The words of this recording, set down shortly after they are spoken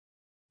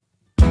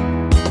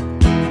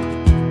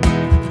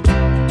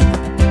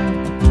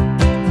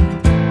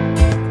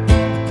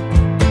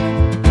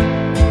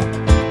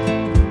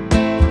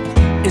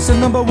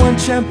a #1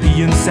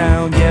 champion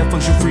sound. Yeah,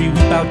 Function3,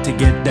 we bout to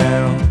get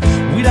down.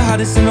 We the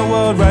hottest in the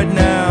world right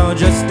now.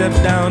 Just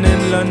stepped down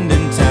in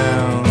London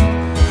town.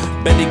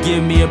 Better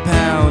give me a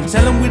pound.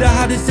 Tell them we the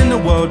hottest in the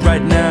world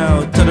right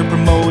now. Tell the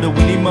promoter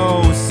we need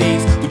more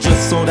seats. We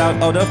just sold out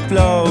all the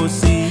flow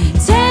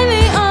seats. Take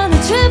me on a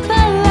trip,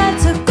 I'd like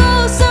to go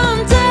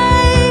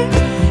someday.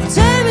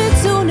 Take me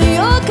to New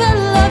York, I'd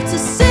love to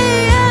see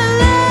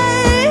LA.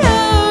 I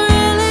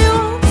really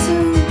want to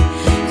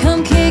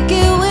come kick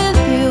it with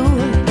you.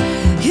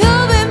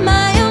 You'll be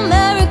my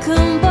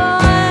American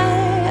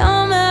boy,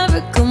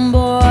 American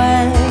boy.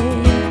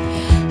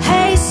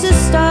 Hey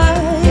sister,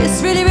 it's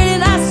really, really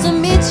nice to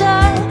meet ya.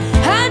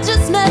 I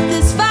just met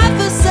this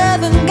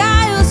 5'7"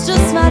 guy who's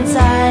just my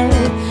type.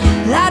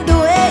 Like the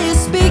way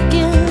you're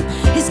speaking,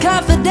 his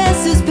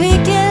confidence is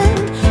peaking.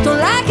 Don't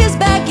like his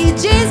baggy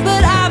jeans,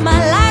 but I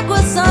might like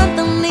what's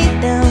underneath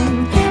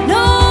them.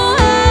 No,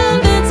 I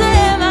haven't been to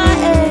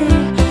MIA.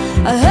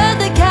 I heard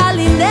that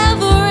Cali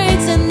never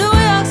rains and New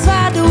York's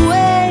wide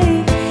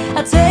awake.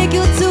 I'll take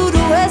you to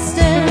the West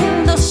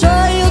End, I'll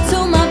show you to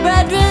my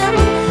brethren.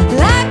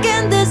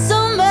 Liking this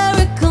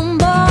American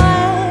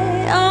boy,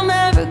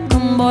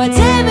 American boy.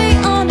 Take me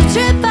on a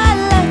trip, I'd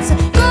like to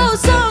go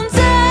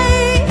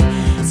someday.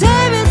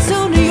 Take me to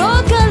New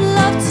York, I'd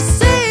love to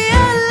see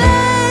LA.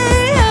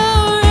 I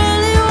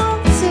really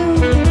want to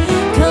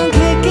come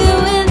kick it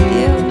with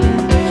you.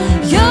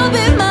 You'll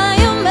be my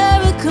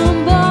American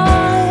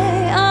boy,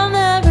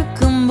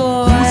 American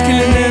boy. Who's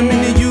killing them in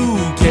the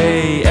UK?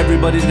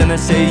 Everybody's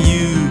gonna say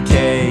UK.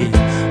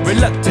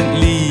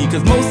 Reluctantly,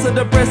 cause most of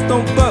the press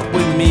don't fuck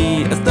with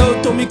me. Estelle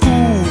told me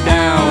cool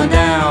down,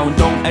 down.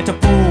 Don't act a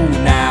fool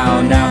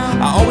now, now.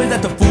 I always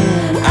act a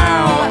fool,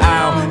 ow,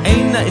 ow.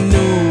 Ain't nothing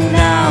new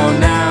now,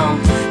 now.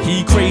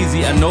 He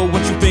crazy, I know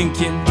what you're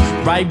thinking.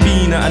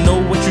 Ribena, I know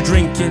what you're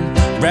drinking.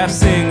 Rap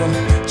singer,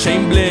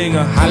 chain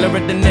blinger. Holler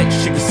at the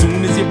next chick as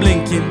soon as you're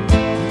blinking.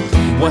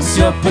 What's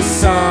your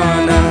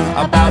persona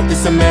about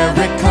this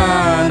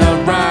Americana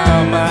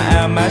rhymer?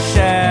 Am I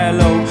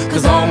shallow?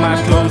 Cause all my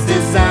clothes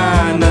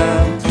designer.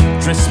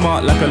 Dress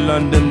smart like a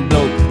London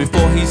bloke.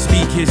 Before he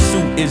speak, his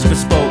suit is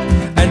bespoke.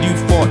 And you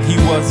thought he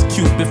was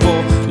cute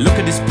before. Look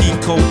at this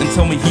peacoat and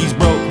tell me he's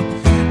broke.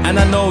 And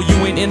I know you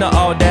ain't into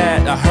all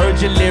that. I heard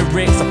your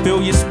lyrics, I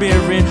feel your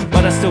spirit,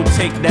 but I still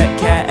take that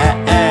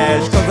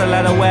cash. Cause a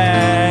lot of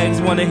wags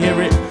wanna hear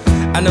it.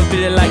 And I'm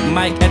feeling like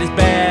Mike at his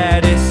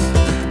baddest,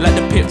 like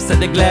the Pips at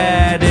the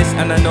Gladys.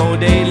 And I know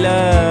they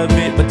love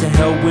it, but to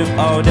hell with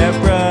all that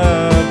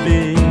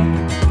rubbish.